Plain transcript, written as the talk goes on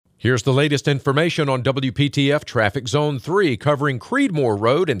Here's the latest information on WPTF Traffic Zone 3 covering Creedmoor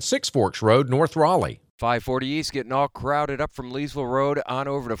Road and Six Forks Road, North Raleigh. 540 East getting all crowded up from Leesville Road on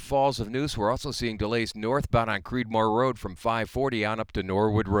over to Falls of Neuse. We're also seeing delays northbound on Creedmoor Road from 540 on up to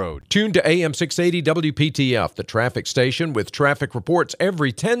Norwood Road. Tune to AM 680 WPTF, the traffic station, with traffic reports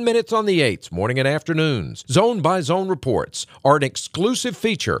every 10 minutes on the 8s, morning and afternoons. Zone-by-zone reports are an exclusive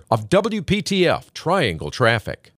feature of WPTF Triangle Traffic.